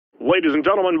Ladies and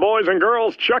gentlemen, boys and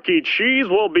girls, Chuck E. Cheese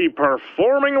will be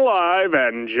performing live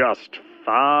in just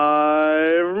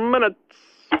 5 minutes.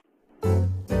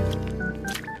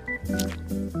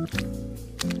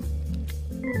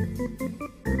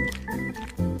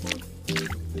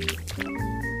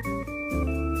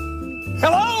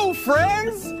 Hello,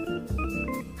 friends!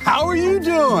 How are you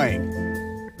doing?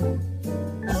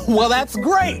 Well, that's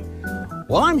great!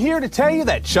 Well, I'm here to tell you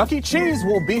that Chuck E. Cheese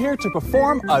will be here to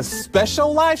perform a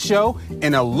special live show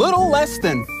in a little less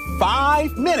than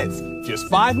 5 minutes. Just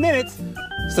 5 minutes.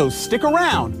 So stick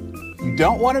around. You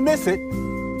don't want to miss it.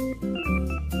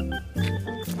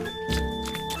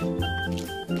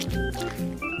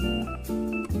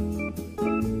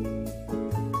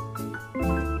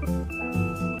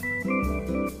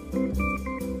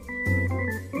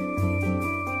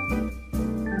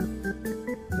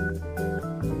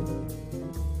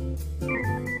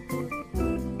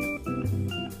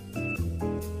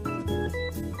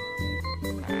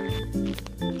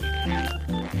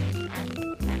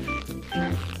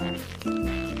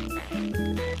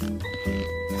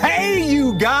 Hey,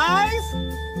 you guys!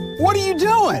 What are you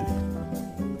doing?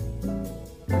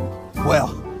 Well,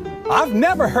 I've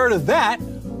never heard of that,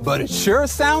 but it sure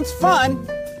sounds fun.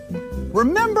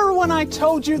 Remember when I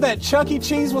told you that Chuck E.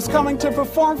 Cheese was coming to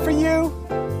perform for you?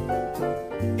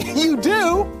 You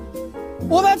do?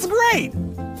 Well, that's great.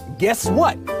 Guess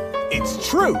what? It's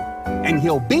true, and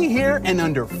he'll be here in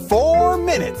under 4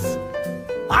 minutes.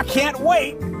 I can't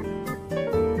wait.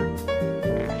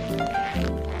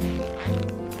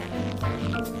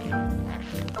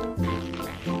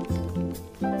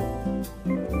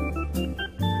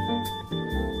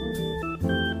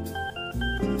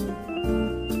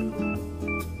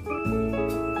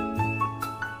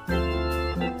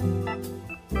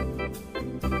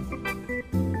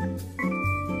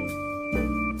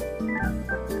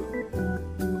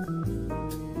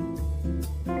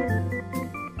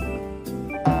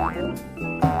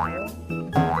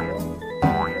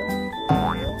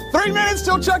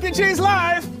 Till Chuck E. Cheese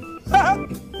live!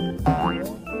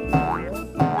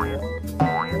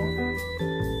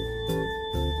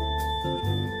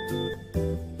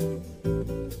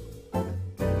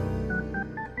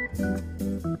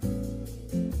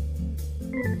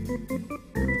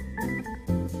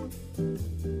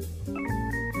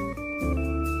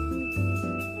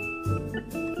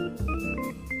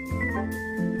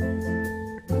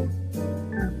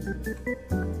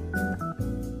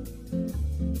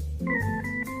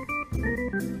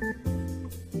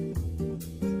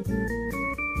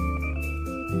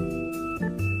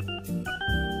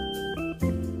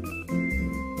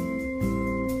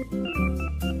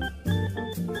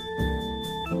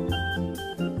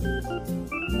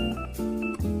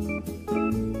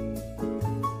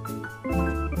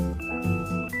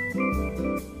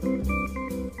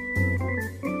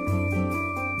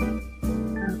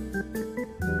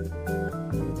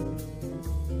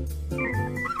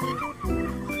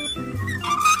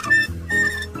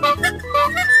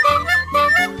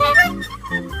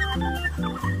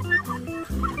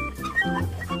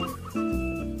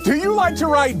 Do you like to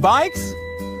ride bikes?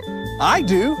 I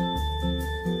do.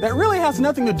 That really has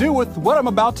nothing to do with what I'm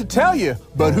about to tell you,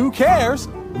 but who cares?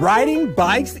 Riding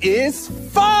bikes is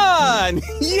fun!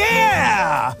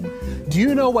 Yeah! Do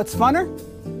you know what's funner?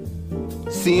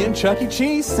 Seeing Chuck E.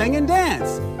 Cheese sing and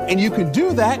dance. And you can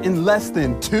do that in less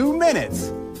than 2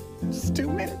 minutes. Just 2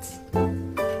 minutes.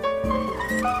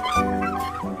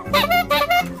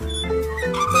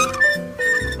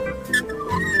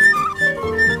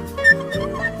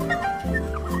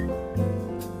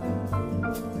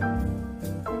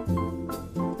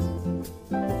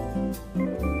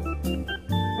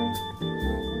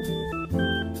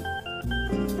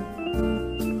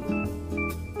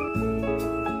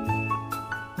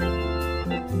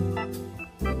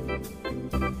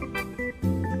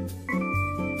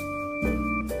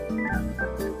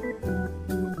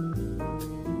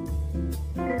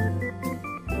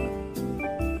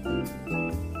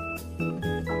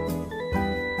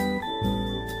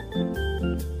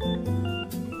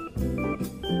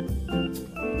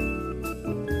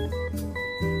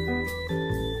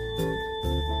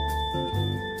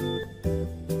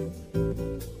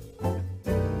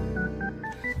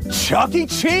 Chuck E.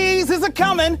 Cheese is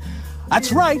a-comin'.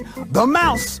 That's right, the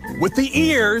mouse with the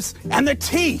ears and the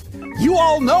teeth. You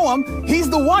all know him. He's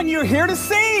the one you're here to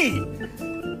see.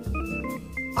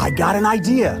 I got an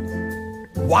idea.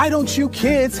 Why don't you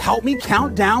kids help me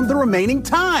count down the remaining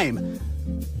time?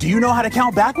 Do you know how to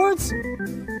count backwards?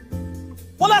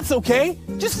 Well, that's okay.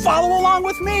 Just follow along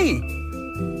with me.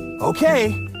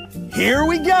 Okay, here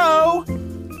we go.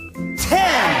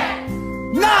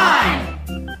 10, 9,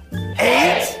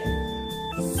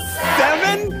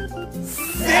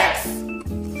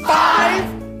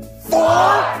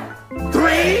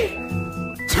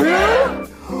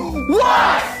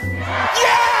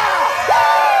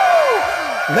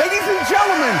 Ladies and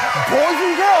gentlemen, boys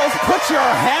and girls, put your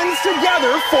hands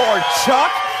together for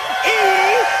Chuck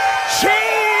E. Cheese!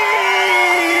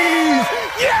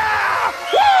 Yeah!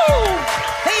 Woo!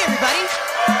 Hey, everybody!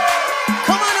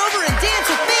 Come on over and dance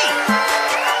with me!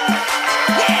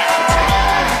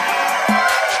 Yeah!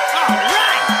 All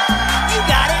right! You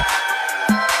got it!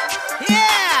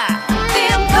 Yeah!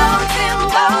 Them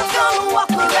bones gonna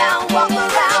walk around,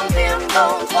 them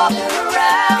bones walking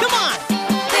around. Come on!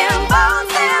 Them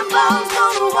bones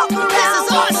gonna walk around, This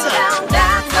is awesome. walk around.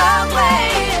 That's the way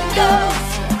it goes.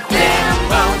 Them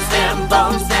bones,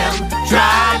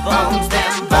 dry bones, dry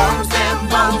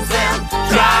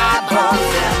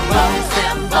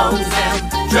bones,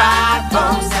 dry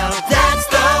bones. That's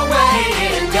the way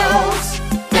it goes.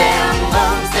 Them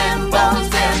bones,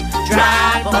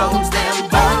 dry bones,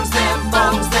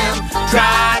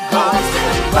 dry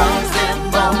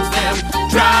bones,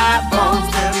 dry bones,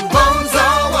 bones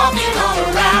all walking all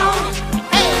around.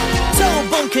 Toe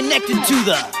bone connected to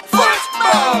the Foot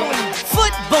bone,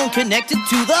 foot bone connected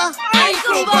to the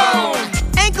ankle bone,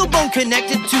 ankle bone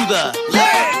connected to the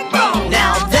leg bone.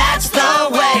 Now that's the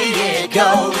way it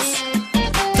goes.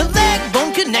 the leg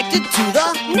bone connected to the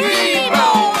Knee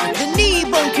bone, the knee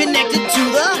bone connected to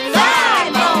the thigh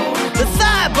bone, the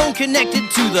thigh bone connected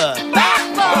to the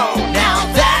backbone. Now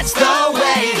that's the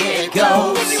way it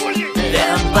goes.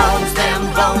 Them bones,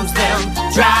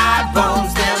 dry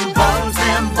bones,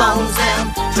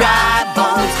 dry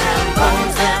bones,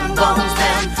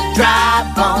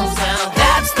 dry bones.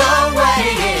 That's the way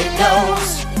it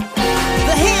goes.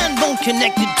 the hand bone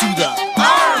connected to the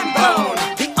Arm bone,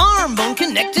 the arm bone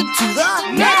connected to the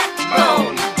neck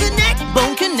bone, the neck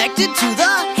bone connected to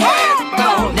the head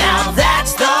bone. Now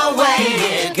that's the way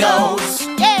it goes.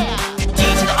 yeah. D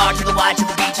to the R to the Y to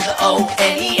the B to the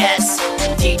O-N-E-S.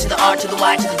 D to the R to the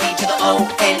Y to the B to the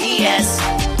O-N-E-S.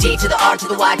 D to the R to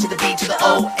the Y to the B to the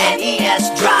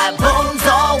O-N-E-S. Dry bones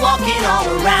all walking all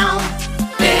around.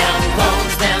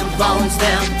 Them bones,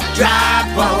 dry